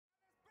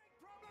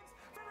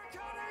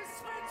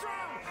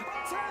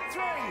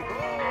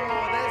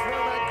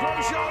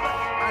Grosjean,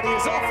 and he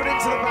is off and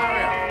into the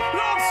barrier.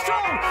 Lance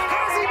Stroll,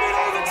 has he been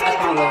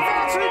overtaken by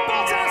Valtteri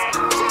Bottas?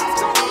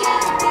 Just on the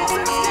line,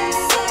 Bottas is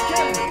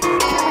second.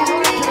 Kimi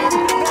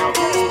Räikkönen now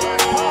gets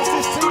back past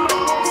his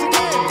teammate once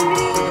again.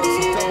 Got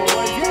some double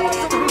wave yellow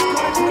from who's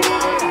gone into the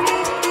barrier.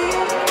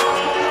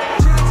 Goes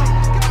down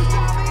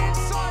the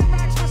inside,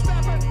 Max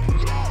Verstappen.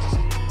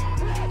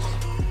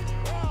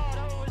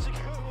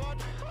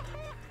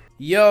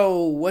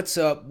 Yo, what's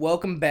up?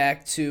 Welcome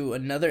back to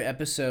another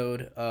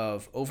episode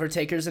of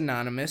Overtakers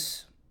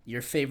Anonymous,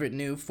 your favorite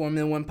new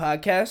Formula One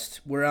podcast.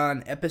 We're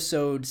on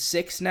episode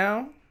 6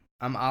 now.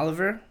 I'm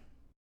Oliver.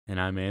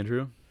 And I'm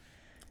Andrew.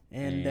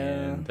 And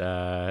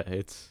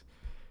it's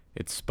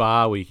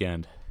Spa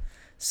weekend.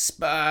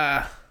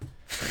 Spa.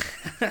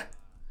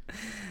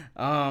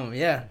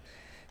 Yeah.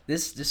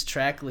 This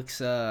track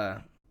looks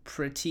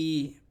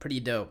pretty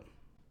dope.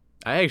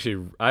 I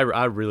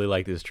really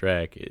like this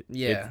track.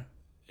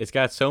 It's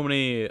got so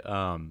many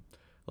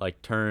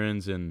like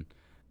turns and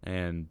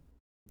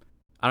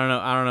I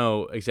don't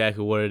know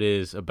exactly what it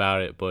is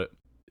about it, but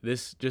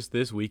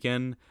this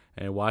weekend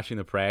and watching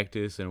the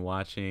practice and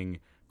watching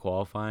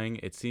qualifying,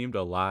 it seemed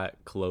a lot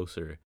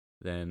closer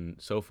than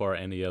so far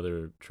any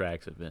other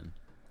tracks have been.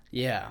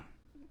 Yeah.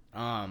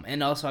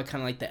 And also I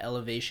kind of like the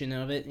elevation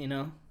of it, you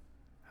know?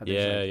 How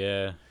there's,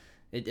 Yeah.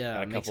 It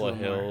Got a makes couple it of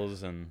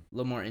hills and a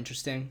little more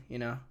interesting, you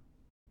know?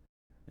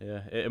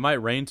 yeah, it might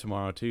rain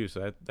tomorrow too,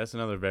 so that's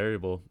another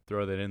variable.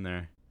 Throw that in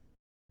there.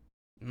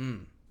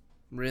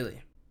 Really?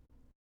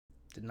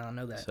 Did not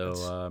know that.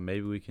 So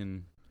maybe we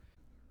can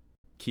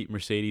keep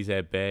Mercedes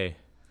at bay.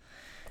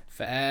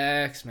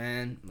 Facts,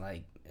 man.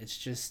 Like, it's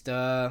just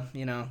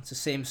it's the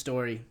same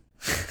story.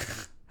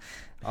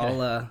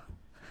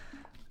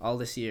 all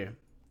this year,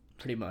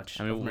 pretty much.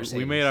 I mean,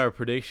 we made our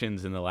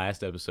predictions in the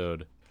last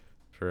episode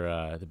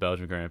for the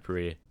Belgian Grand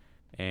Prix,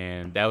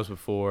 and that was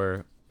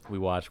before we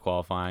watched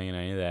qualifying and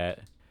any of that.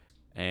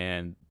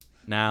 And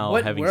now,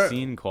 having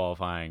seen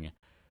qualifying,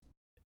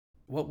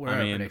 what were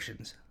our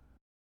predictions?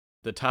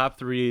 The top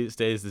three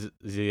stays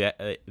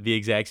the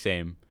exact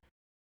same.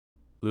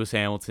 Lewis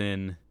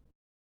Hamilton,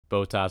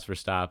 Bottas,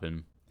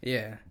 Verstappen.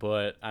 Yeah.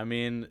 But, I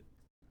mean,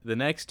 the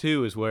next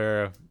two is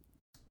where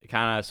it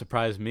kind of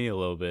surprised me a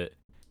little bit.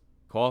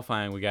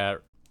 Qualifying, we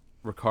got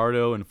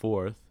Ricciardo in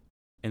fourth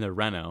in the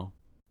Renault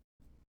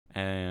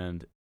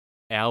and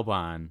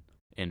Albon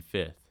in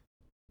fifth.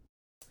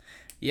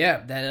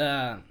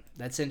 Yeah,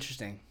 that's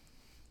interesting.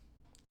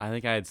 I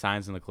think I had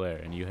Sainz and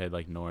Leclerc, and you had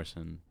like Norris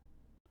and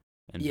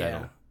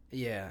Vettel.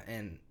 Yeah,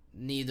 and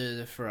neither of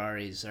the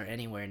Ferraris are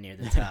anywhere near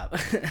the top.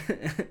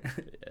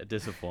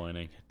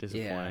 Disappointing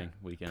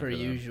weekend. Per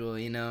usual,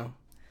 you know.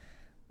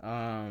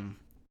 I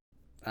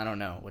don't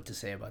know what to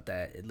say about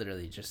that. It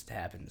literally just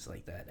happens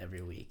like that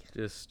every week.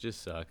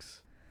 Just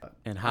sucks.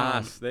 And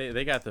Haas,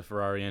 they got the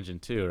Ferrari engine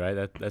too,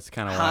 right? That's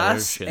kind of why they're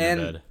shitting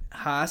the bed.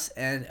 Haas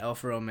and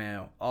Alfa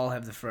Romeo all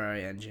have the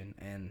Ferrari engine,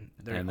 and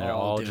they're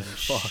all doing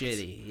just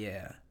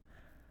shitty.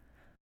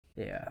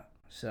 Yeah.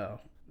 So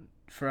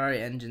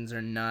Ferrari engines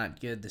are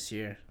not good this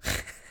year.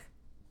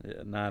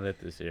 Yeah, not it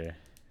this year.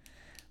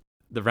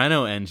 The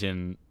Renault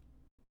engine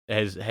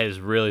has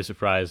really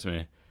surprised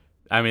me.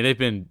 I mean, they've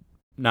been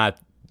a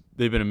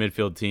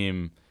midfield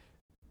team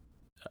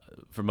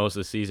for most of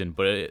the season,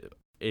 but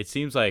it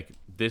seems like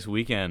this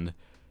weekend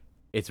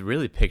it's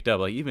really picked up.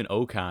 Like, even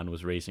Ocon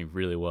was racing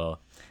really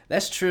well.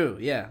 That's true,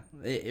 yeah.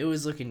 It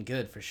was looking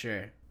good for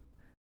sure.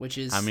 Which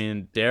is, I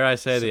mean, dare I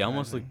say, surprising. they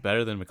almost look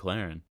better than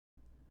McLaren.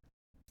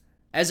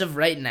 As of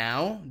right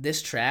now,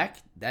 this track,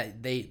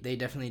 that they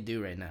definitely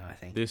do right now, I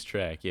think. This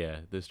track.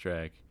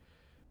 McLaren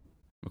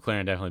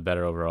definitely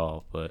better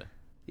overall, but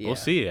yeah. We'll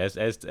see.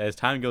 As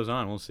time goes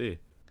on, we'll see.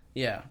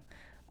 Yeah.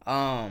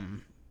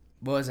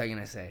 What was I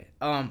gonna say?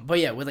 But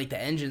yeah, with like the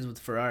engines with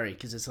Ferrari,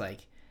 because it's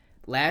like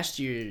last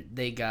year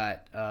they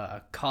got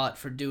caught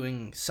for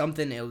doing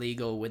something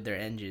illegal with their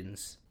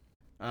engines,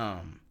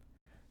 and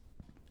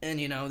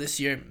this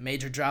year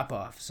major drop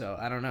off. So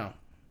I don't know.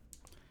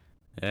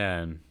 Yeah,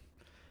 and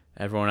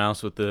everyone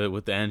else with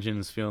the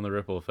engines feeling the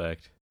ripple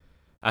effect.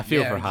 I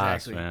feel for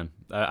Haas, man.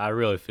 I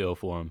really feel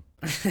for him.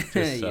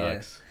 Just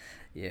sucks.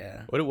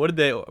 Yeah. What did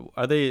they?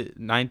 Are they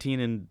 19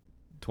 and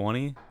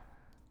 20? Is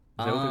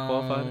that what they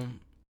qualified?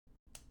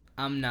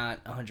 I'm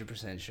not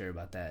 100% sure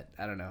about that.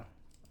 I don't know.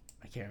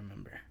 I can't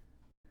remember.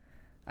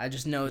 I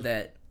just know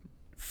that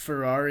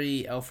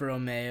Ferrari, Alfa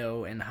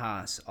Romeo, and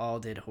Haas all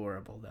did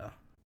horrible, though.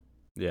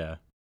 Yeah.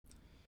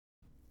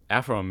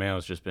 Alfa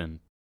Romeo's just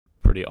been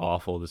pretty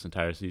awful this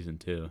entire season,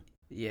 too.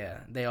 Yeah,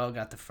 they all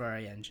got the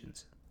Ferrari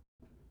engines.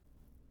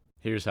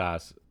 Here's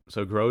Haas.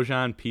 So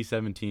Grosjean,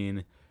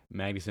 P17,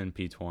 Magnussen,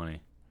 P20.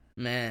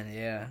 Man,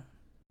 yeah.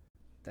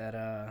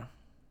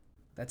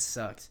 That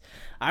sucks.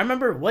 I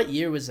remember, what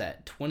year was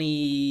that?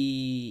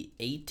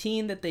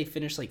 2018 that they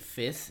finished like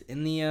 5th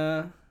in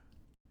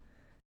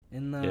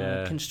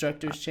the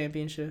Constructors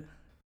Championship?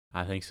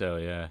 I think so,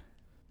 yeah.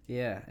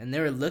 Yeah, and they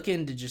were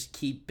looking to just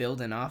keep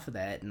building off of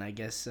that, and I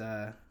guess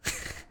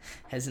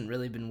hasn't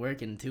really been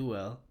working too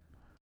well.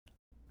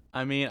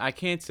 I mean, I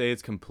can't say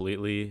it's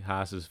completely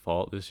Haas's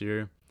fault this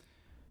year.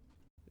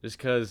 Just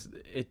because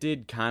it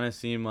did kind of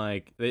seem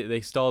like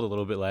they stalled a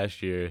little bit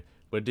last year,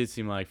 but it did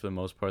seem like for the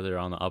most part they're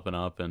on the up and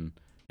up and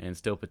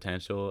still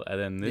potential. And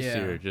then this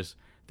year, just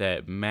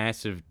that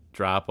massive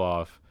drop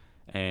off,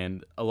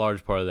 and a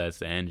large part of that's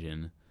the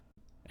engine.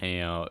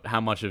 And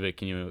how much of it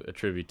can you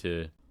attribute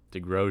to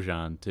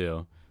Grosjean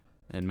too,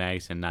 and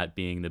Magnussen not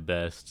being the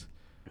best?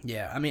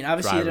 Yeah, I mean,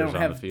 obviously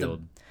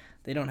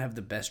they don't have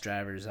the best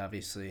drivers,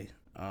 obviously.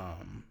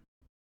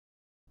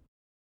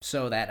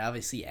 So that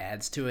obviously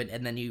adds to it,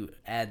 and then you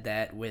add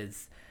that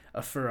with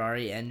a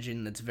Ferrari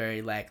engine that's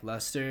very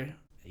lackluster,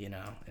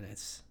 and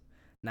it's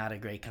not a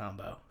great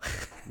combo.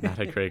 Not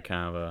a great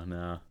combo,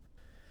 no.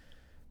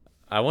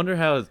 I wonder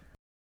how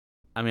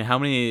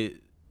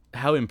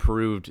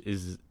improved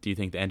do you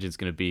think the engine's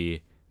going to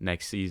be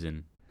next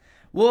season?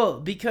 Well,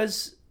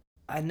 because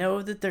I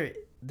know that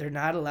they're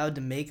not allowed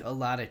to make a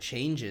lot of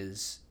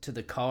changes to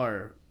the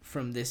car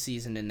from this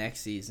season to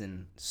next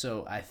season,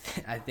 so I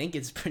think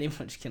it's pretty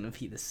much going to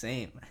be the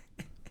same.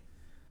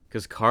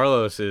 Because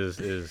Carlos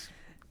is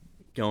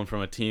going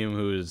from a team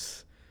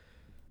who's,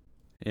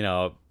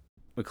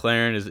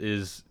 McLaren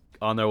is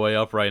on their way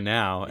up right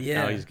now.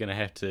 Yeah. Now he's going to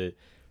have to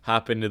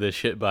hop into the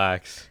shit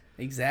box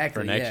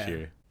exactly for next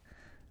year.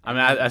 I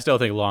mean, I still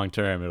think long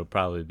term it'll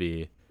probably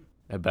be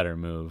a better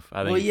move.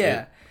 I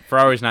think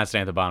Ferrari's not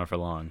staying at the bottom for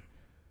long.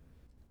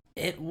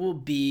 It will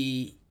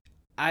be,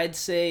 I'd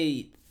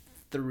say,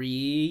 3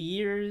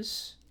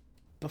 years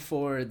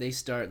before they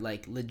start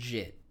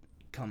legit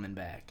coming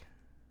back.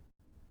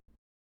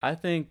 I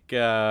think,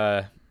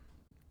 yeah,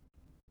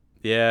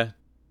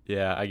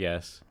 I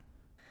guess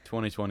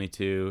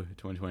 2022,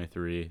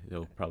 2023,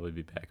 they'll probably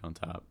be back on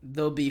top.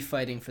 They'll be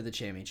fighting for the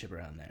championship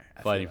around there.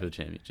 Fighting for the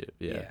championship,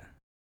 yeah.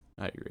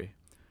 I agree.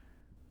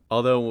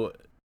 Although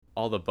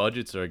all the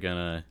budgets are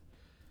gonna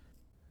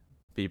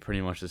be pretty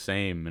much the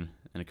same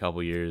in a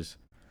couple years,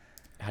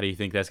 how do you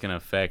think that's gonna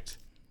affect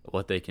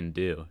what they can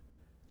do?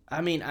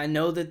 I mean, I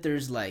know that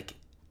there's I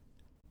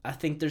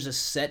think there's a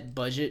set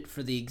budget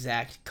for the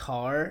exact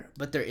car,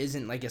 but there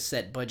isn't a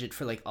set budget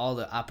for all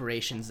the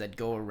operations that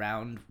go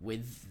around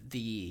with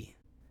the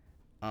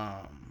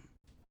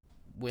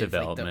with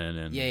development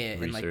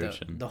and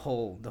research and the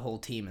whole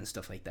team and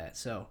stuff like that.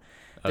 So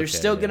there's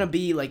still gonna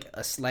be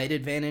a slight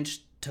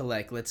advantage to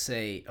let's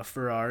say a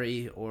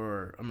Ferrari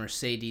or a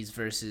Mercedes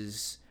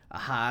versus a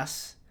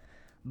Haas,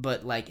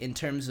 but in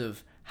terms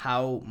of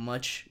how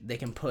much they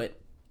can put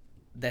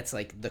that's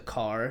the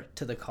car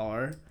to the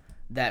car,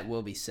 that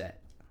will be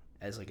set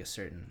as a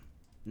certain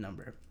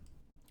number.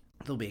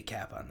 There'll be a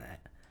cap on that.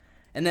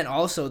 And then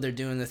also they're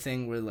doing the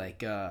thing where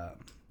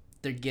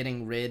they're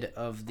getting rid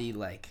of the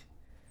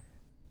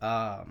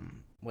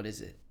what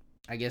is it?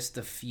 I guess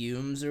the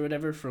fumes or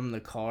whatever from the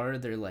car.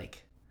 They're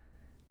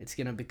it's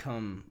gonna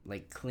become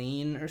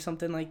clean or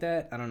something like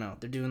that. I don't know.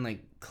 They're doing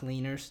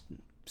cleaners,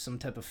 some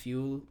type of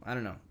fuel. I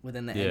don't know,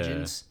 within the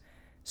engines,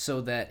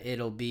 so that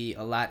it'll be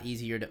a lot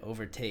easier to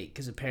overtake.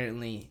 Because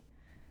apparently,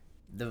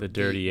 the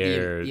dirty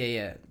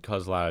air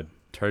cause a lot of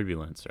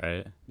turbulence,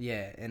 right?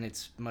 Yeah, and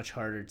it's much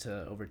harder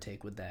to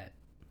overtake with that.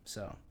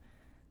 So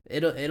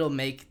it'll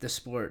make the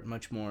sport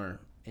much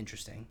more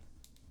interesting.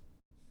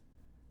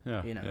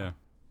 Yeah, yeah.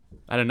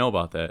 I didn't know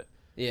about that.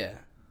 Yeah,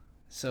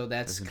 so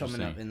that's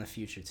coming up in the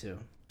future too.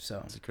 So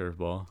it's a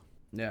curveball.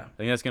 Yeah, I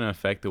think that's gonna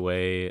affect the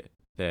way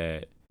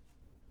that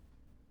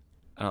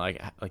I don't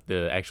like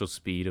the actual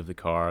speed of the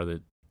car,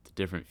 the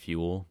different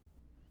fuel.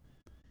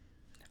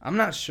 I'm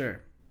not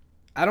sure.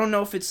 I don't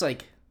know if it's I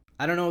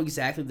don't know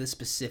exactly the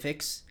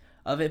specifics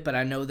of it, but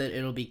I know that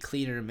it'll be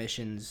cleaner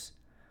emissions.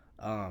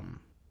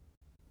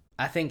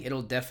 I think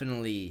it'll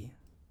definitely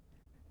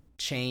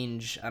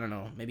change, I don't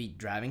know, maybe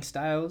driving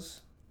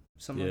styles,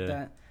 something like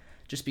that.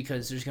 Just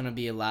because there's going to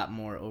be a lot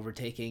more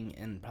overtaking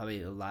and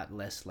probably a lot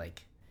less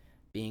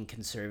being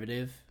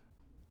conservative.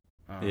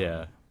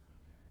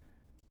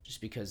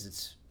 Just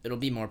because it'll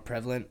be more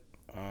prevalent.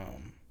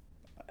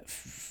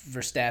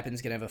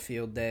 Verstappen's going to have a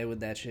field day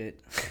with that shit.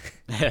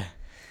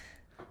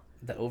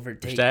 The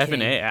overtake.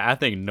 Verstappen, I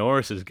think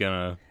Norris is going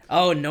to.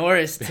 Oh,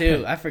 Norris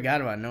too. I forgot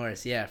about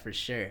Norris. Yeah, for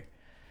sure.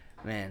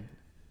 Man.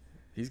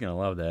 He's going to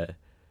love that.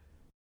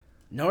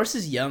 Norris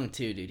is young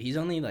too, dude. He's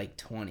only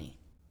 20.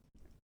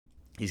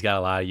 He's got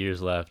a lot of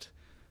years left.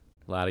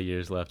 A lot of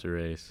years left to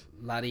race.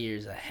 A lot of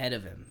years ahead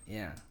of him,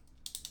 yeah.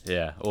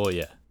 Yeah,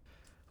 yeah.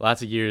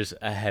 Lots of years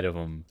ahead of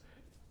him.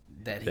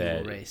 That he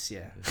will race,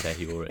 yeah. That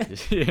he will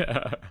race,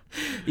 yeah.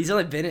 He's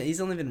only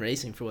been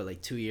racing for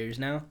 2 years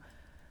now.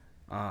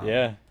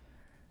 Yeah.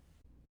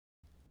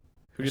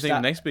 Who do you think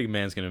the next big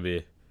man's gonna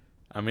be?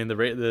 I mean,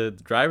 the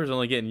driver's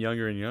only getting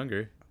younger and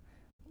younger.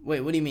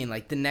 Wait, what do you mean?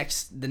 The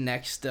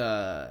next.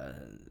 Are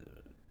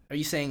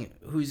you saying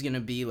who's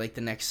gonna be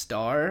the next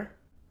star?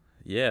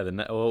 Yeah,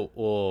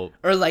 or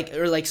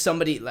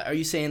somebody. Are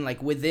you saying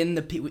within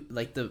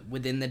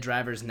within the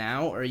drivers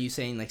now, or are you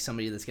saying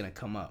somebody that's gonna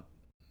come up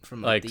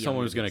from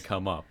someone who's gonna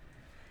come up?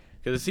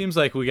 Because it seems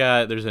like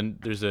there's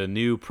a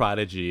new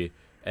prodigy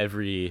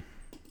every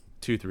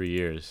 2-3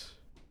 years.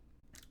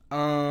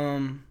 I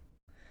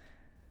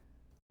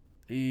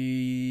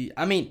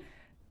mean,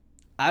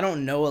 I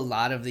don't know a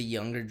lot of the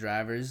younger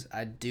drivers.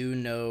 I do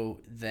know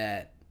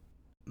that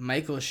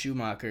Michael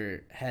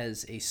Schumacher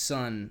has a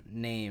son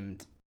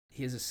named.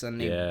 He has a son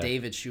named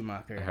David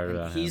Schumacher. I heard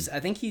about him. I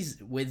think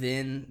he's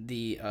within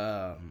the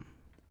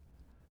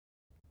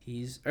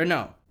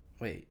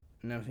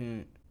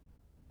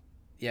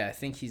Yeah, I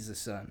think he's the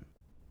son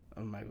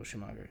of Michael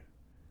Schumacher.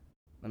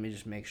 Let me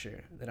just make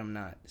sure that I'm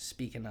not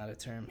speaking out of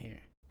term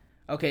here.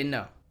 Okay,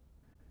 no.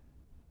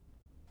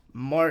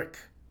 Mark.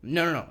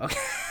 No. Okay.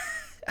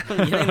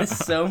 I'm getting this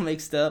so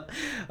mixed up.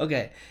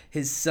 Okay,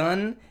 his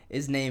son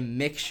is named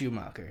Mick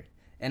Schumacher,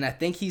 and I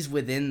think he's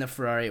within the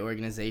Ferrari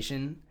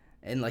organization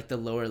in like the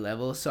lower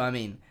level. So I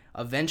mean,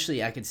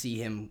 eventually I could see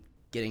him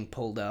getting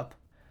pulled up.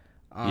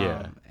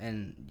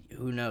 And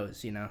who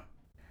knows, you know.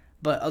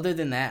 But other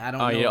than that, I don't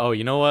know. Yeah. Oh,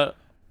 you know what?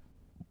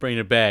 Bringing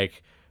it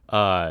back.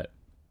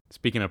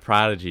 Speaking of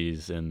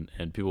prodigies and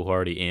people who are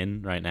already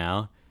in right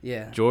now.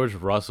 Yeah. George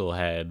Russell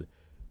had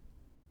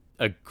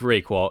a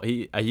great qual.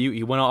 He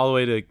went all the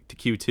way to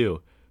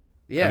Q2.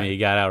 Yeah. I mean, he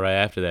got out right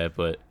after that,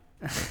 but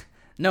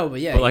no, but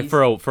yeah. But like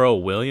for a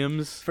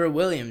Williams. For a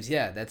Williams,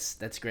 yeah,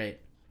 that's great.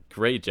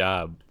 Great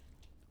job.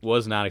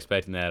 Was not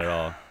expecting that at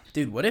all.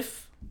 Dude, what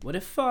if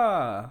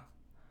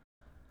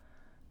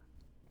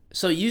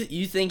So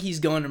you think he's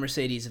going to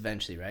Mercedes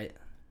eventually, right?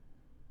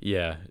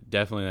 Yeah,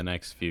 definitely the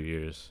next few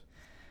years.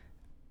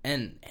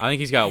 And I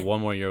think he's got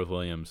one more year with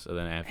Williams, and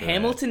then after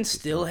Hamilton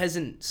still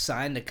hasn't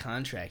signed a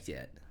contract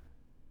yet.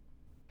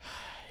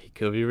 He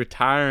could be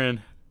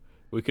retiring.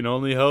 We can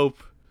only hope.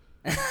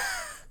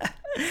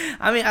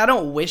 I mean, I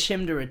don't wish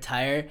him to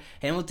retire.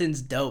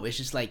 Hamilton's dope. It's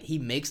just like he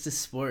makes the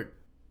sport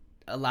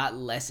a lot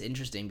less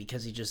interesting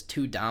because he's just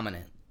too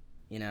dominant,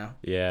 you know?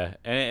 Yeah,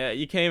 and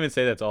you can't even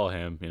say that's all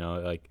him, you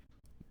know? Like,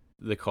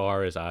 the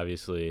car is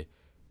obviously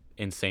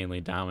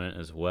insanely dominant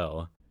as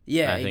well.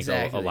 Yeah, I think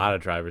exactly. a lot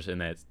of drivers in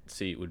that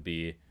seat would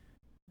be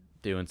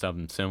doing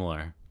something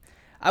similar.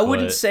 I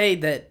wouldn't say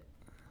that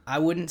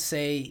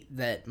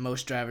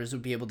most drivers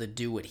would be able to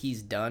do what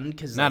he's done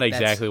because not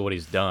exactly what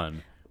he's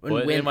done.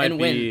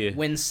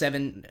 Win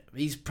 7.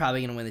 He's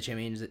probably gonna win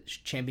the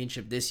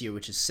championship this year,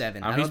 which is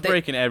 7. He's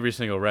breaking every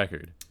single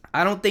record.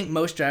 I don't think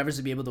most drivers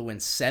would be able to win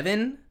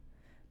 7,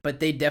 but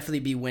they'd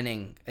definitely be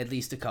winning at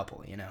least a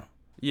couple. You know.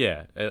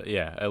 Yeah,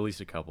 at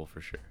least a couple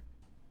for sure.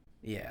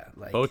 Yeah,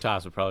 like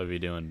Bottas would probably be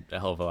doing a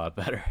hell of a lot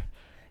better.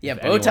 Yeah,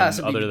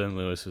 Bottas other than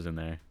Lewis was in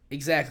there.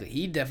 Exactly,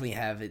 he'd definitely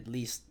have at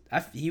least.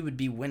 He would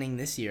be winning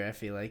this year. I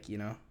feel like, you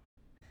know,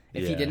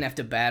 if he didn't have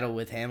to battle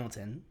with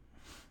Hamilton.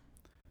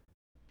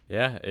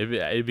 Yeah,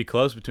 it'd be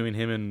close between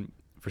him and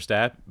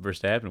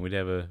Verstappen. We'd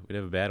have a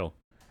battle.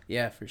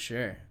 Yeah, for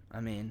sure.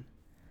 I mean,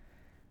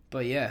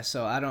 but yeah,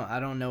 so I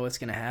don't know what's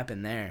gonna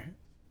happen there.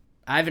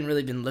 I haven't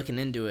really been looking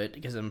into it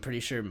because I'm pretty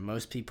sure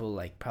most people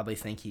like probably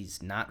think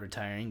he's not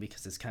retiring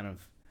because it's kind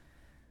of,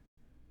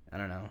 I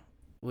don't know,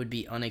 would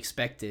be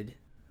unexpected,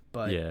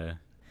 but yeah,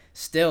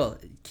 still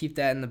keep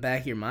that in the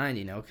back of your mind,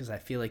 you know, because I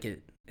feel like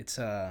it's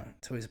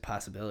always a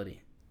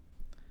possibility.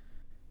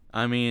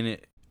 I mean,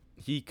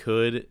 he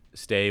could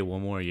stay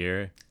one more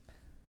year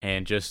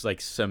and just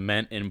like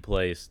cement in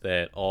place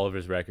that all of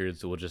his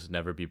records will just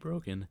never be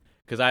broken.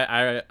 Because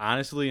I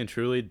honestly and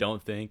truly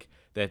don't think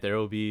that there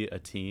will be a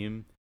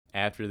team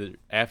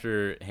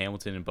after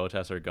Hamilton and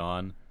Bottas are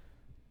gone.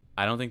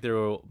 I don't think there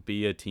will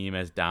be a team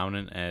as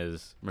dominant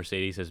as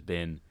Mercedes has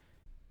been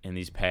in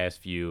these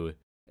past few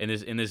in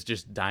this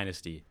just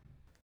dynasty.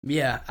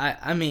 Yeah,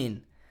 I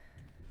mean,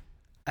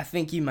 I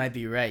think you might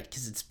be right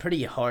because it's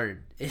pretty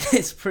hard.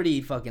 It's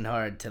pretty fucking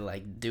hard to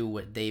like do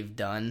what they've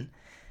done,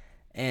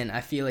 and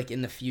I feel like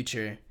in the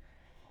future,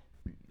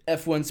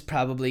 F1's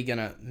probably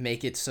gonna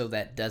make it so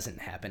that doesn't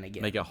happen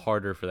again. Make it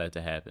harder for that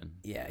to happen.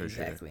 Yeah,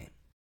 exactly. Sure.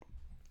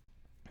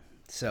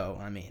 So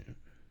I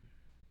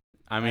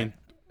mean,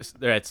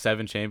 they're at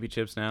 7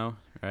 championships now,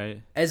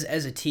 right? As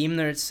a team,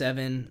 they're at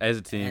 7. As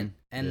a team,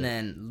 and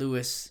then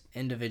Lewis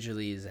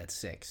individually is at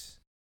 6.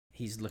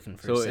 He's looking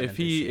for. So if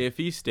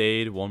he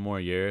stayed one more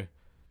year,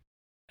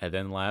 and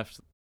then left,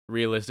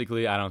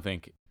 realistically, I don't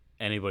think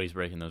anybody's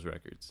breaking those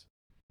records,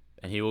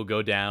 and he will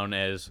go down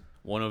as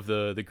one of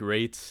the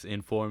greats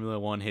in Formula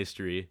One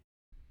history.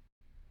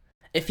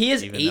 If he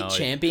has 8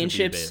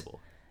 championships,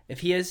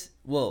 if he has,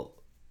 well,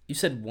 you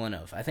said one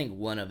of. I think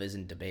one of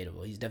isn't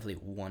debatable. He's definitely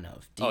one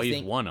of.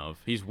 He's one of.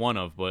 He's one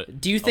of.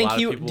 But do you think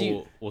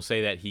people will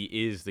say that he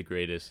is the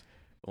greatest?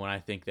 When I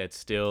think that's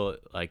still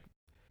like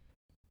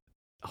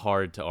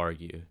hard to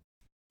argue.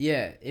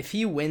 Yeah, if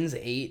he wins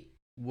 8,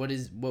 where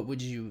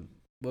would you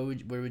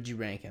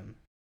rank him?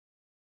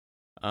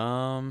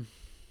 I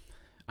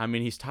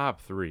mean, he's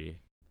top 3.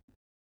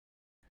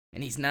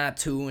 And he's not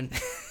 2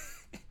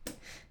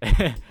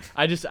 and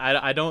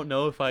I don't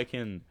know if I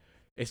can.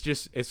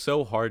 It's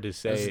so hard to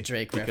say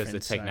because the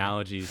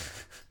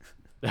technologies.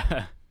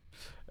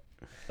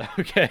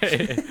 Okay.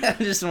 I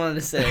just wanted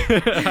to say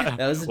that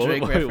was a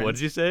Drake reference. What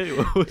did you say?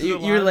 You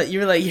were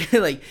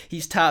like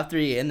he's top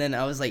 3, and then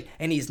I was like,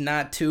 and he's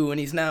not 2, and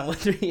he's not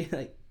 3.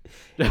 Like,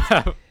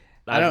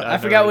 I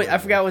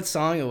forgot what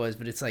song it was,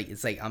 but it's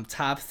like I'm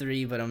top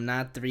 3, but I'm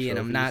not 3, and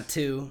I'm not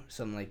 2,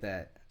 something like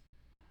that.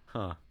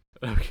 Huh.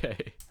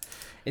 Okay.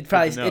 It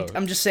probably.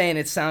 I'm just saying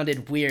it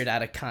sounded weird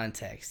out of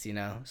context,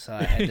 So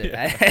I had to.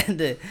 Yeah. I had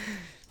to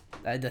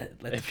let the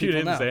people know. If you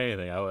didn't say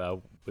anything, I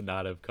would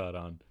not have caught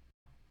on.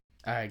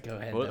 All right, go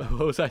ahead. What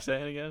was I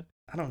saying again?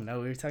 I don't know.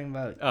 We were talking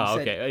about. Oh,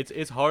 okay.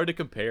 It's hard to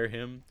compare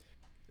him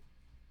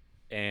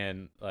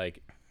and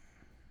like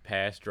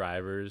past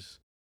drivers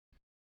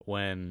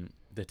when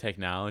the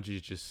technology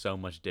is just so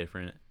much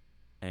different,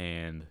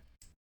 and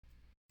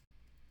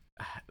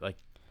like,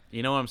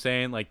 you know what I'm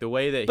saying? Like the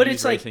way that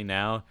he's racing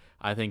now,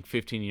 I think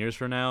 15 years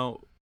from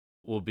now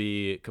will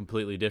be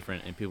completely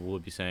different, and people will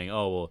be saying,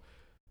 "Oh, well,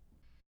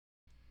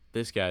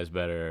 this guy's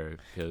better."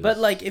 But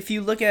like, if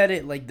you look at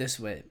it like this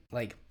way,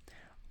 like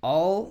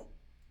all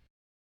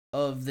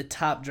of the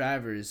top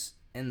drivers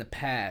in the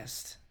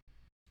past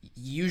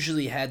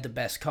usually had the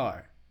best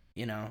car,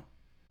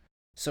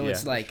 So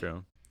it's like,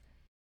 true.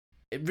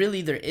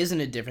 There isn't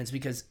a difference,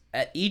 because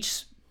at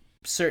each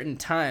certain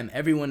time,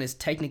 everyone is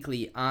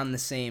technically on the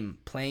same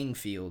playing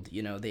field.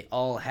 They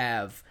all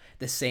have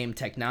the same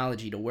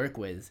technology to work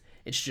with.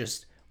 It's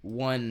just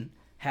one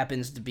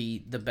happens to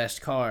be the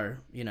best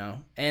car,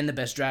 and the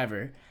best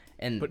driver.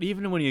 But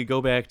even when you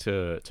go back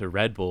to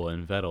Red Bull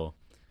and Vettel,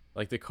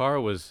 like the car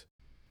was,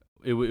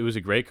 it was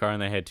a great car,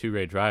 and they had 2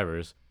 great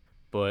drivers,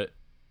 but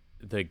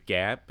the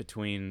gap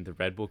between the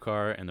Red Bull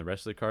car and the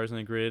rest of the cars in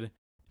the grid,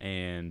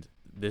 and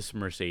this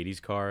Mercedes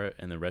car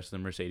and the rest of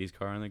the Mercedes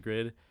car on the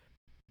grid,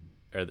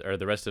 or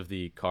the rest of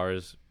the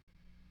cars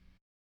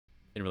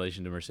in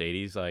relation to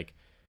Mercedes, like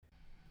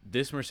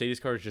this Mercedes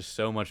car is just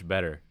so much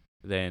better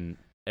than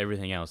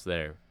everything else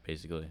there,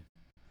 basically.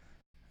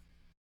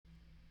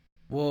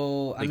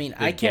 Well, I mean,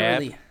 I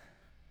can't really.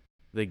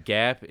 The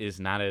gap is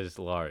not as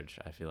large,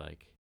 I feel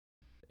like,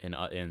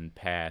 in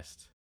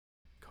past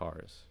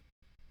cars.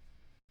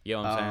 You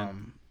know what I'm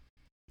saying?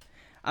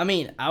 I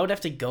mean, I would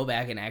have to go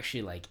back and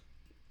actually like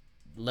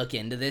look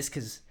into this,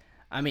 because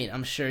I mean,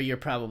 I'm sure you're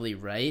probably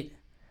right.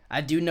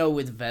 I do know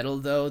with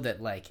Vettel though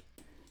that like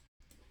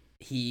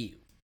he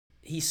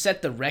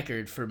set the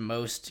record for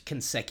most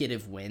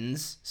consecutive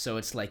wins, so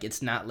it's like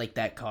it's not like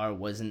that car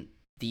wasn't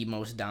the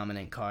most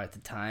dominant car at the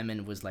time, and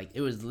it was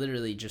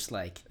literally just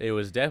like it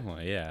was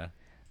definitely, yeah.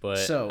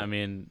 But I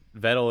mean,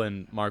 Vettel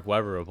and Mark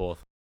Webber are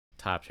both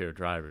top tier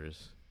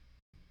drivers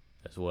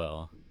as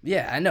well.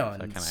 Yeah, I know. So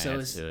that kind of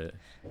adds to it.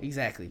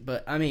 Exactly.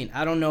 But I mean,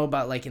 I don't know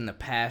about like in the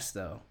past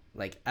though.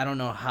 Like I don't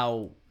know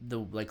how the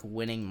like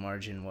winning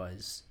margin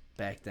was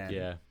back then.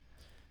 Yeah.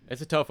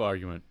 It's a tough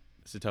argument.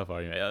 The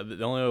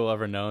only way we'll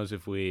ever know is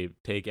if we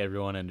take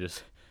everyone and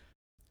just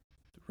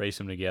race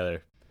them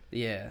together.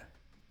 Yeah.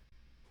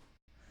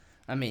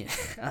 I mean,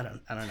 I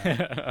don't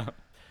know.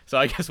 So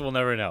I guess we'll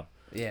never know.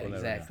 Yeah,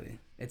 exactly.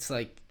 It's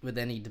like with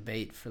any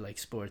debate for like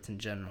sports in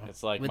general.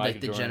 It's like with Michael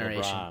like the Jordan,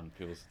 generation.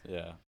 LeBron,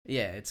 yeah.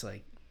 Yeah, it's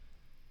like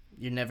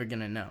you're never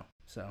gonna know.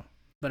 So,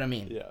 but I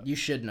mean, you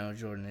should know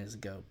Jordan is a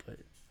GOAT, but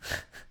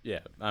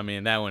yeah, I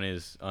mean that one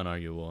is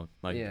unarguable.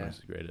 Michael Jordan's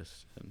the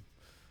greatest, and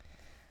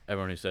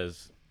everyone who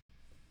says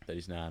that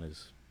he's not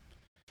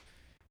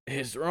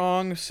is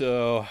wrong.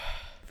 So,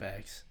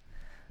 facts.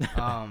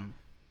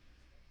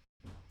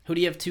 Who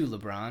do you have 2?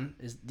 LeBron?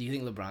 Do you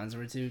think LeBron's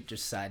number 2?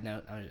 Just side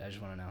note, I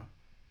just want to know.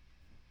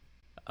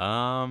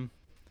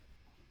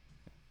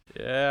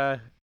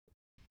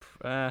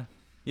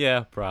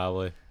 Yeah,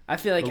 probably. I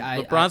feel like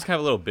LeBron's kind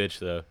of a little bitch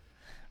though.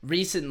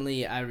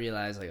 Recently, I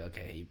realized like,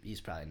 okay, he's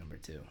probably number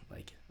 2.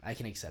 Like, I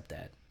can accept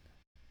that,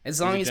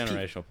 as long as he's a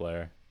generational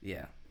player.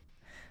 Yeah.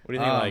 What do you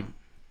think? Like,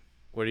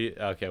 what do you?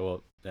 Okay,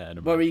 well,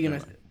 what were you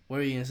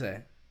gonna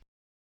say?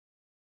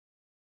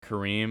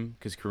 Kareem,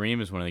 because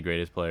Kareem is one of the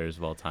greatest players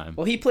of all time.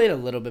 Well, he played a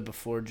little bit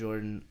before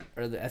Jordan,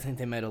 or I think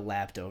they might have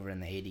lapped over in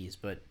the 80s.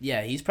 But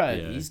yeah, he's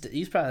probably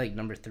he's probably like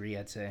number 3,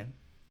 I'd say.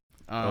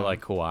 Or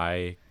like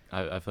Kawhi.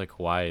 I feel like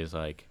Kawhi is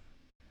like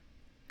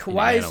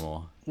Kawhi's an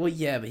animal. Well,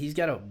 yeah, but he's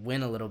got to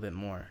win a little bit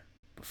more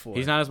before.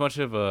 He's not as much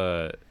of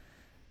a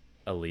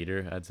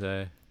leader, I'd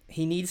say.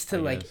 He needs to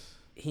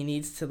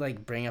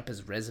bring up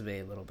his resume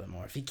a little bit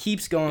more. If he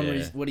keeps going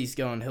what he's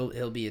going,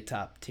 he'll be a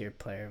top tier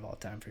player of all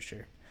time for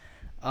sure.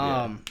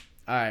 All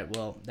right,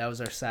 well, that was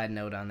our side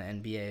note on the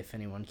NBA if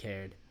anyone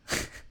cared.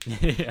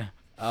 Yeah.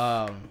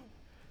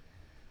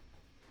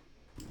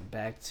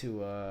 Back to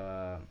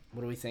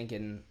what are we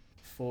thinking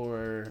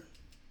for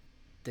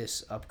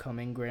this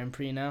upcoming Grand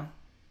Prix now?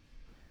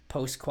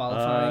 Post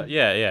qualifying?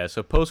 Yeah.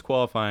 So post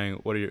qualifying,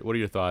 what are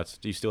your thoughts?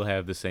 Do you still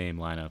have the same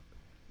lineup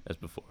as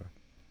before?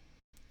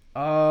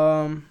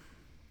 So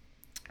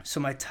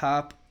my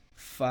top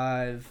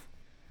 5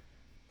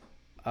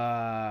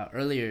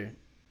 earlier.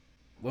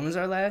 When was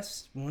our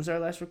last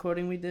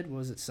recording we did?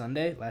 Was it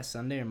Sunday? Last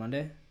Sunday or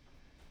Monday?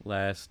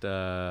 Last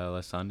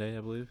Sunday,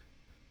 I believe.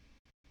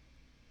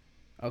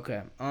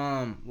 Okay.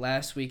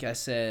 Last week I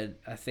said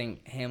I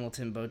think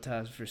Hamilton,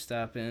 Bottas,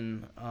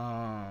 Verstappen,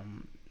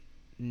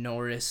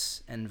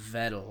 Norris and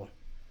Vettel.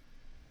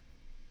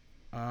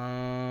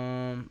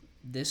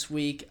 This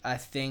week, I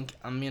think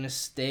I'm going to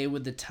stay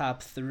with the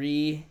top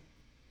 3.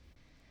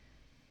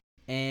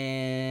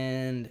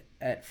 And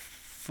at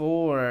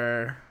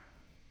 4...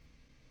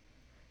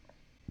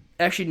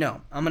 Actually,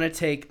 no. I'm going to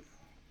take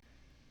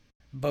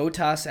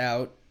Bottas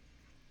out.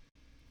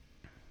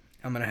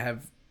 I'm going to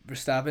have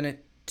Verstappen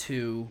at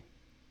 2.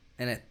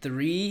 And at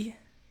 3,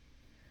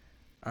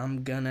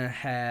 I'm going to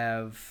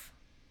have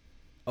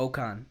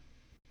Ocon.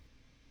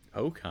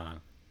 Ocon?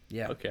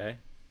 Yeah. Okay.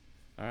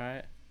 All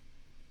right.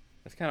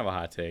 That's kind of a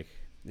hot take.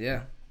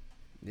 Yeah.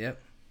 Yep.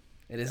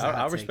 It is a hot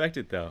I'll take. respect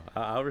it, though.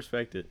 I'll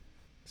respect it.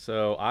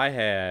 So I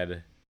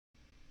had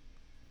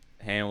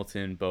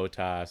Hamilton,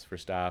 Bottas,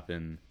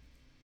 Verstappen,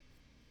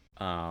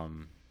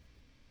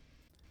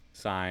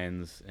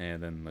 Sainz,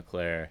 and then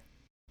Leclerc.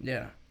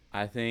 Yeah.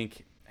 I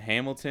think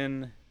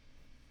Hamilton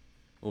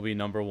will be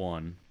number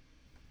 1.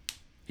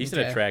 He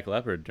said a track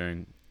leopard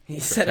during. He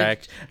said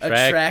a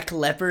track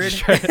leopard.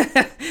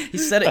 he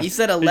said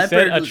a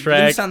leopard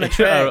loose on the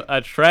track.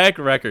 A track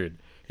record.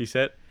 He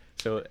said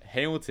so.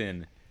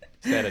 Hamilton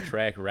set a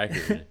track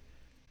record.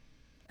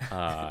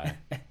 I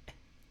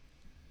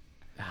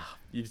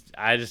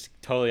just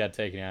totally got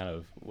taken out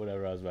of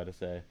whatever I was about to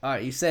say. All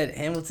right, you said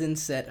Hamilton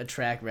set a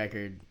track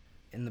record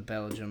in the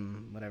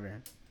Belgium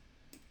whatever.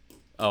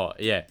 Oh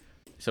yeah,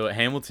 so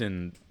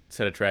Hamilton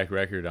set a track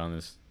record on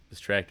this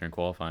track during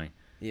qualifying.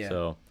 Yeah.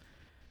 So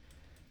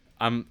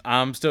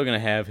I'm still gonna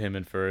have him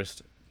in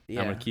first.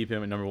 Yeah. I'm gonna keep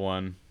him at number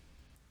 1.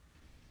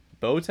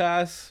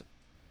 Bottas,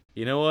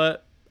 you know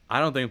what? I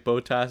don't think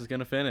Bottas is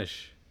gonna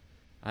finish.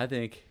 I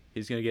think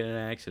he's gonna get in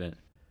an accident.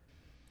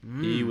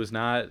 He was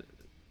not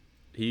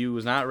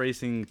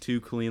racing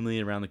too cleanly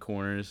around the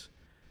corners,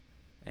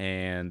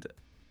 and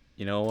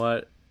you know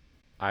what?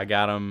 I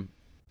got him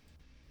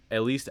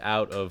at least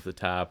out of the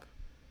top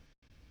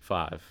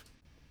 5.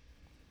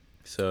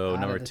 So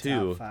number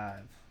 2,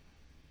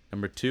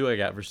 I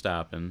got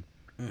Verstappen.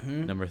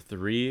 Mm-hmm. Number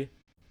 3,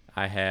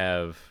 I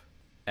have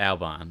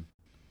Albon.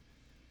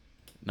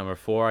 Number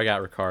 4, I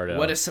got Ricciardo.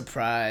 What a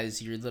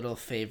surprise! Your little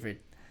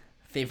favorite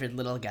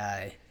little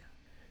guy.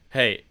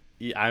 Hey,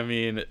 I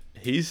mean,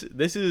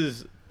 this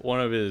is one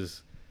of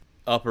his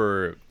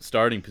upper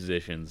starting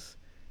positions,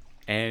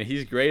 and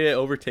he's great at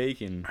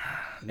overtaking.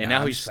 And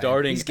now he's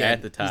starting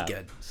at the top. He's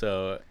good.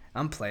 So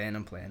I'm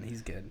playing.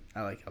 He's good.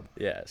 I like him.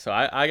 yeah. So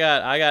I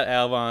got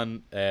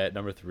Albon at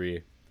number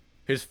 3,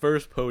 his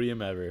first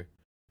podium ever.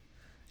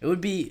 It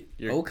would be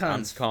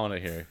Ocon's I'm calling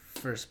it here.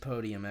 first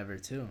podium ever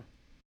too.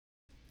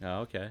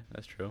 Oh, okay,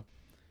 that's true.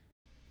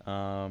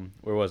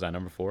 Where was I?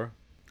 Number 4.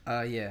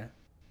 Yeah.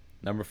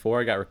 Number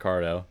 4, I got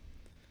Ricciardo.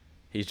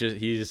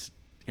 He's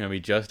gonna be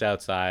just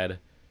outside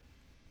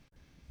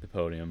the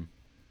podium,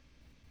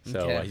 so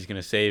Okay. he's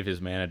gonna save his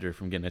manager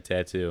from getting a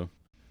tattoo.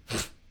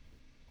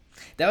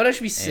 That would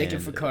actually be sick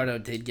if And, Ricciardo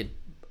did get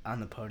on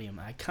the podium.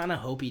 I kind of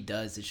hope he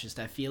does. It's just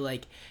I feel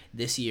like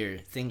this year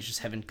things just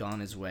haven't gone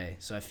his way,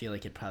 so I feel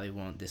like it probably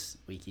won't this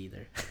week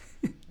either.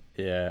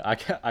 Yeah,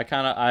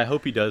 I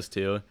hope he does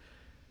too.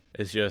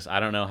 It's just I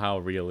don't know how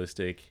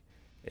realistic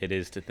it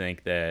is to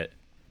think that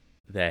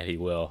he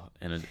will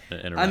in a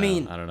round. I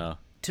mean, I don't know.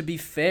 To be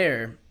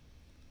fair,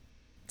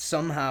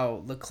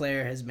 somehow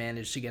Leclerc has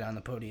managed to get on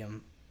the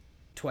podium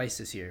twice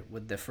this year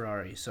with the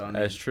Ferrari. So I mean,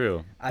 That's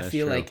true. I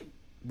feel like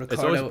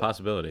it's always a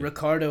possibility.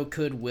 Ricciardo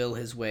could will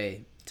his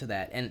way to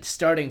that, and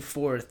starting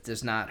 4th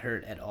does not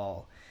hurt at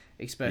all,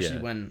 especially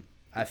when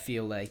I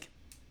feel like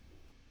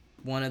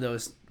one of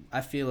those. I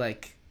feel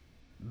like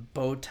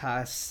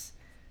Bottas,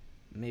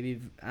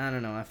 maybe I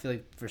don't know. I feel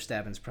like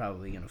Verstappen's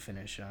probably gonna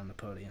finish on the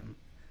podium,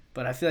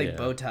 but I feel like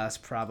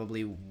Bottas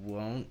probably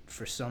won't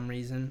for some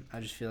reason.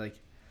 I just feel like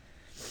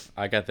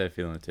I got that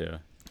feeling too.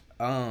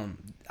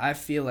 I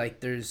feel like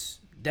there's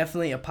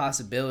definitely a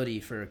possibility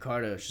for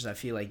Ricciardo. It's just I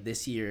feel like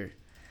this year,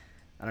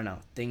 I don't know,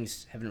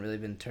 things haven't really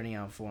been turning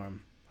out for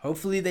him.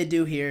 Hopefully they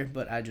do here,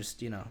 but I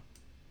just,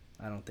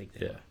 I don't think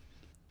they will.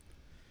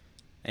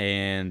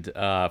 And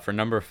for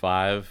number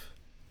 5,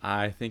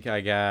 I think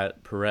I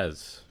got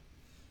Perez.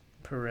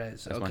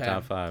 Perez, That's okay. my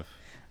top 5.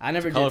 I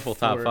never it's a colorful did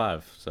 4, top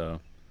 5, so.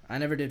 I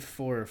never did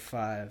 4 or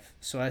 5.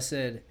 So I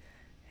said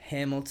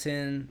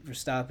Hamilton,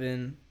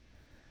 Verstappen,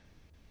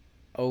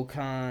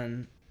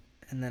 Ocon,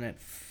 and then at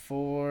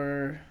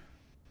 4,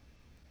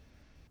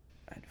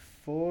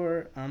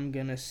 I'm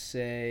going to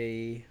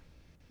say,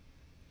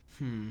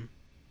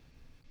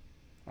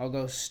 I'll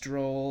go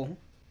Stroll,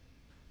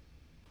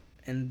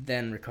 and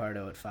then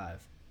Ricciardo at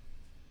 5.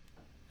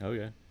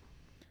 Okay.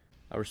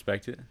 I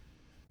respect it.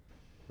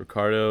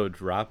 Ricciardo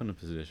dropping a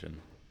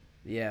position.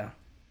 Yeah.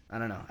 I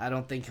don't know. I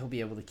don't think he'll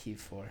be able to keep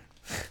 4.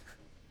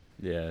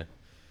 Yeah.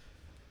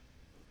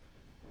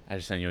 I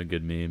just sent you a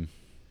good meme.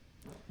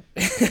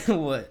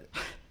 What?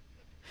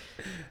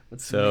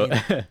 What's So,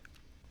 the name?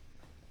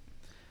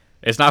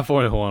 it's not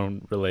Formula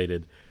 1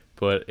 related,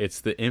 but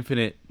it's the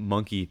infinite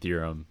monkey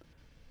theorem.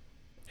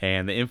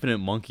 And the infinite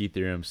monkey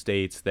theorem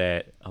states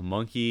that a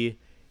monkey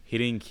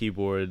hitting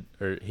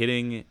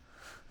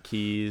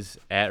keys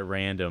at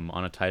random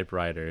on a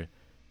typewriter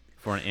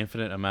for an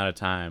infinite amount of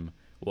time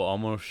will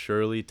almost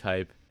surely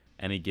type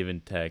any given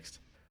text,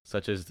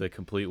 such as the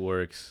complete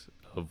works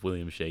of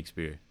William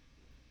Shakespeare.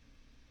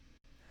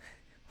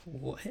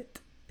 What?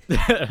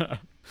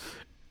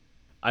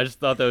 I just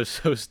thought that was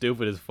so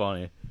stupid it's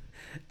funny.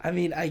 I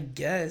mean, I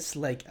guess,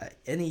 like,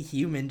 any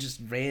human just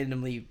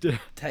randomly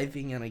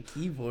typing on a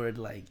keyboard,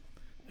 like,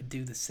 would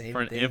do the same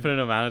For an thing. infinite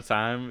amount of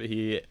time,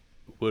 he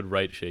would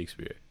write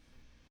Shakespeare.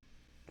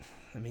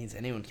 That means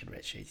anyone could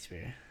write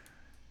Shakespeare.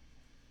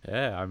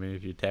 Yeah, I mean,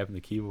 if you're tapping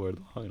the keyboard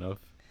long enough.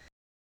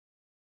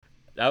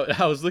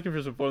 I was looking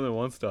for some Formula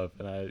 1 stuff,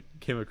 and I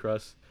came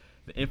across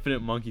the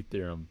infinite monkey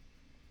theorem.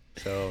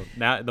 So,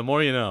 now, the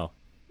more you know.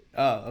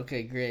 Oh,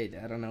 okay, great.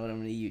 I don't know what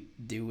I'm going to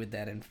do with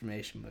that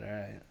information, but all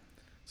right.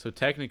 So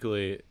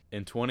technically,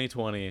 in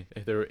 2020,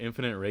 if there were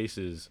infinite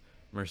races,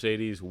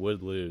 Mercedes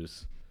would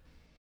lose,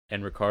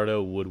 and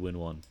Ricardo would win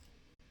one.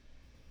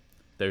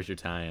 There's your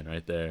tie-in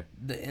right there.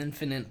 The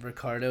infinite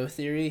Ricardo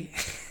theory.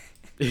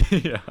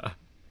 Yeah.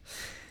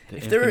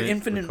 If there were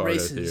infinite Ricardo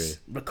races, theory.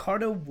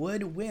 Ricardo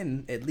would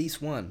win at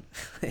least one.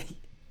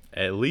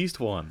 At least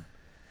one.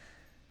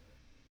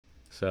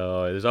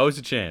 So there's always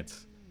a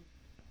chance.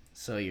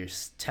 So you're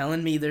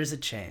telling me there's a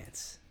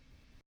chance.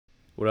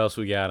 What else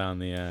we got on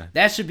the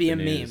That should be the a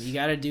news? meme. You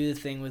got to do the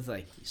thing with,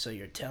 like, so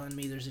you're telling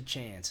me there's a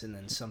chance, and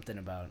then something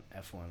about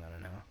F1. I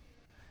don't know.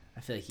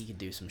 I feel like you could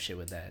do some shit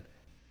with that.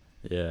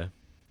 Yeah.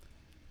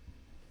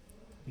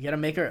 We got to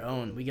make our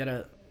own. We got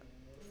to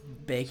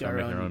bake Start our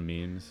making own. our own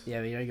memes.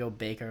 Yeah, we got to go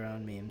bake our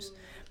own memes.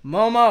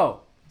 Momo!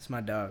 It's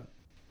my dog.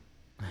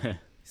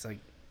 He's, like,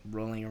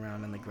 rolling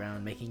around on the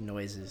ground, making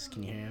noises.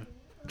 Can you hear him?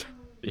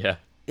 Yeah.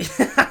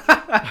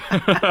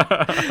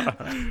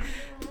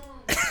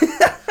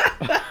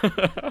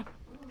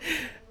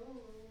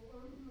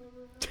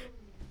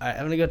 Alright,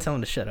 I'm gonna go tell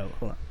him to shut up.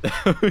 Hold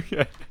on.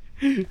 Okay.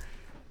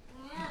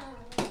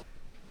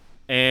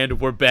 And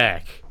we're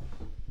back.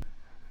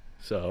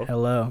 So.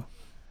 Hello.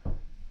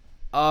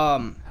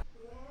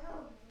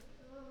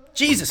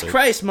 Jesus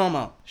Christ,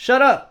 Momo.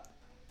 Shut up.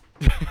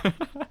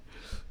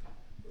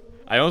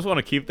 I almost want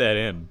to keep that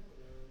in.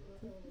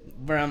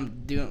 Where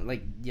I'm doing,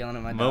 like, yelling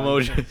at my dog.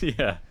 Momo, just,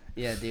 yeah.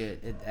 Yeah,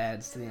 dude, it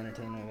adds to the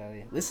entertainment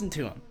value. Listen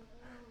to him.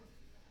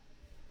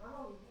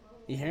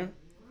 You hear him?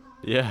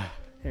 Yeah.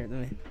 Here, let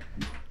me.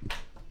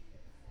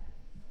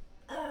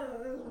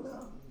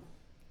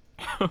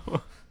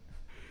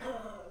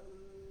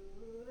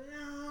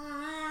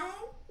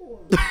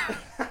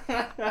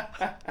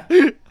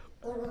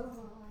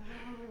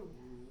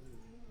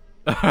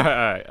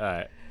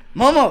 Alright.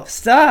 Momo,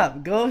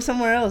 stop. Go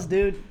somewhere else,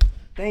 dude.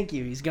 Thank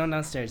you. He's going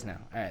downstairs now.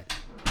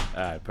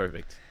 Alright,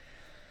 perfect.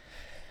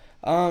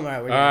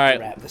 Alright, we're gonna have to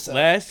wrap this up.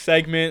 Last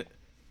segment.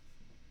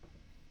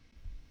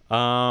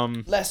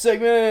 Last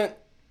segment.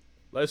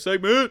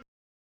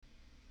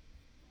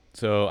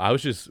 So I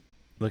was just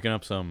looking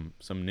up some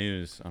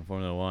news on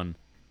Formula 1,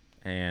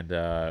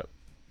 and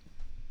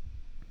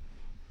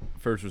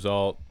first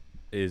result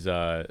is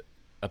a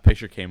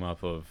picture came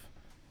up of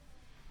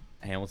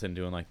Hamilton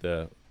doing like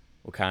the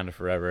Wakanda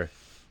Forever.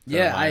 That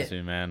Yeah, reminds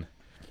me, man.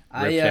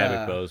 Rip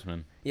Chadwick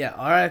Boseman. Yeah,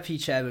 R.I.P.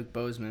 Chadwick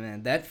Boseman,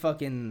 man.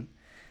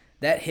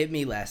 That hit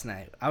me last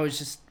night. I was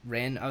just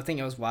I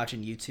think I was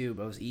watching YouTube.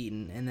 I was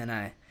eating, and then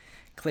I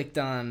clicked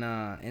on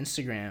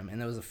Instagram,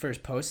 and that was the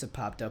first post that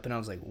popped up, and I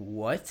was like,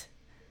 "What?"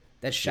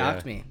 That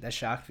shocked me. That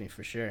shocked me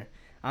for sure.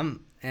 Got me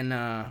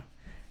a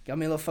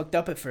little fucked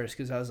up at first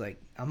because I was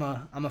like, I'm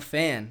a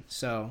fan,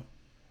 so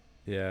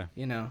Yeah.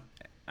 you know.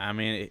 I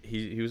mean,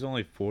 he was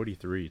only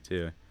 43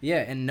 too. Yeah,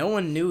 and no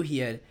one knew he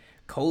had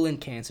colon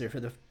cancer for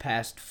the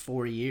past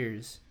 4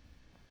 years.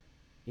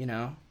 You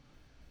know.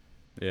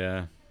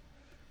 Yeah.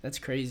 That's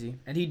crazy.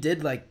 And he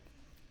did like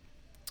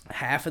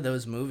half of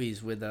those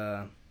movies with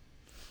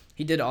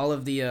he did all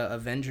of the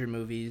Avenger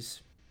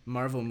movies,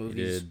 Marvel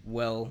movies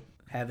while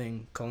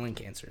having colon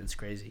cancer. It's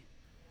crazy.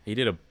 He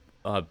did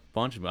a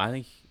bunch of, I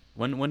think,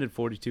 when did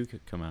 42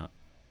 come out?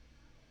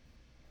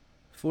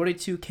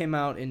 42 came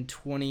out in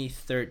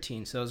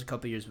 2013, so that was a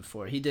couple years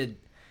before. He did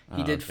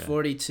Okay.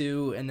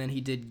 42, and then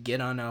he did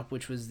Get On Up,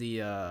 which was the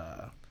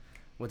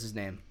what's his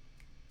name?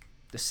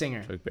 The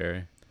singer. Chuck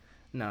Berry.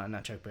 No,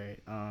 not Chuck Berry.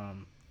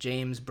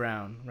 James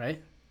Brown,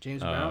 right?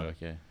 James Oh, Brown.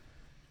 okay.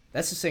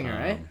 That's the singer,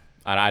 right?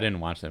 I didn't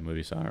watch that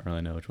movie, so I don't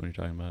really know which one you're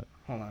talking about.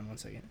 Hold on one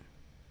second.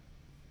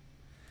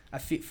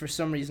 For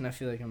some reason I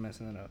feel like I'm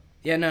messing that up.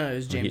 Yeah, no, it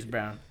was James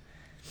Brown.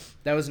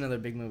 That was another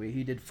big movie.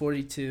 He did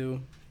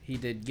 42. He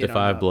did Get The On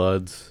Five Up.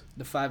 Bloods.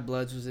 The Five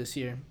Bloods was this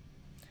year.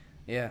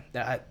 Yeah,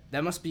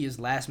 that must be his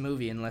last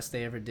movie unless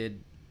they already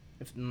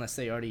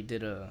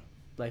did a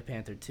Black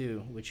Panther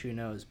 2, which who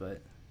knows,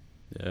 but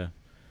Yeah.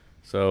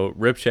 So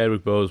Rip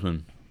Chadwick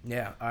Boseman.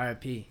 yeah,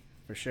 R.I.P.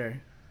 for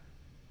sure.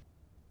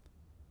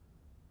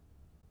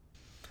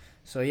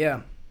 So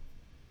yeah.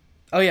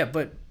 Oh yeah,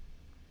 but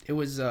it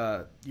was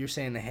you're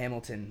saying the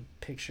Hamilton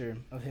picture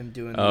of him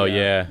doing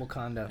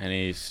Wakanda. And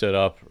he stood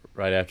up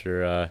right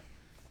after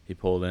he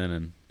pulled in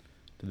and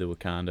did the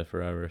Wakanda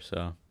Forever.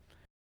 So,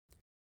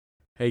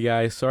 hey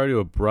guys, sorry to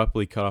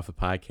abruptly cut off the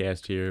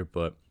podcast here,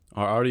 but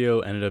our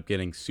audio ended up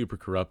getting super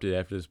corrupted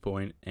after this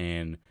point,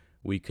 and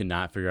we could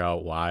not figure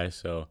out why.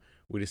 So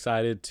we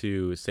decided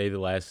to save the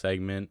last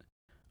segment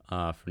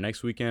for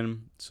next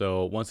weekend.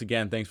 So once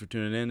again, thanks for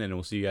tuning in, and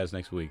we'll see you guys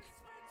next week.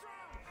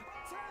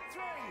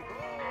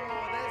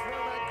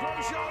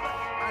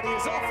 And he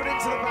is off and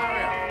into the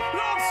barrier.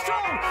 Lance Stroll,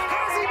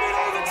 has he been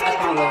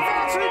overtaken by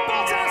Valtteri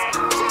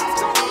Bottas?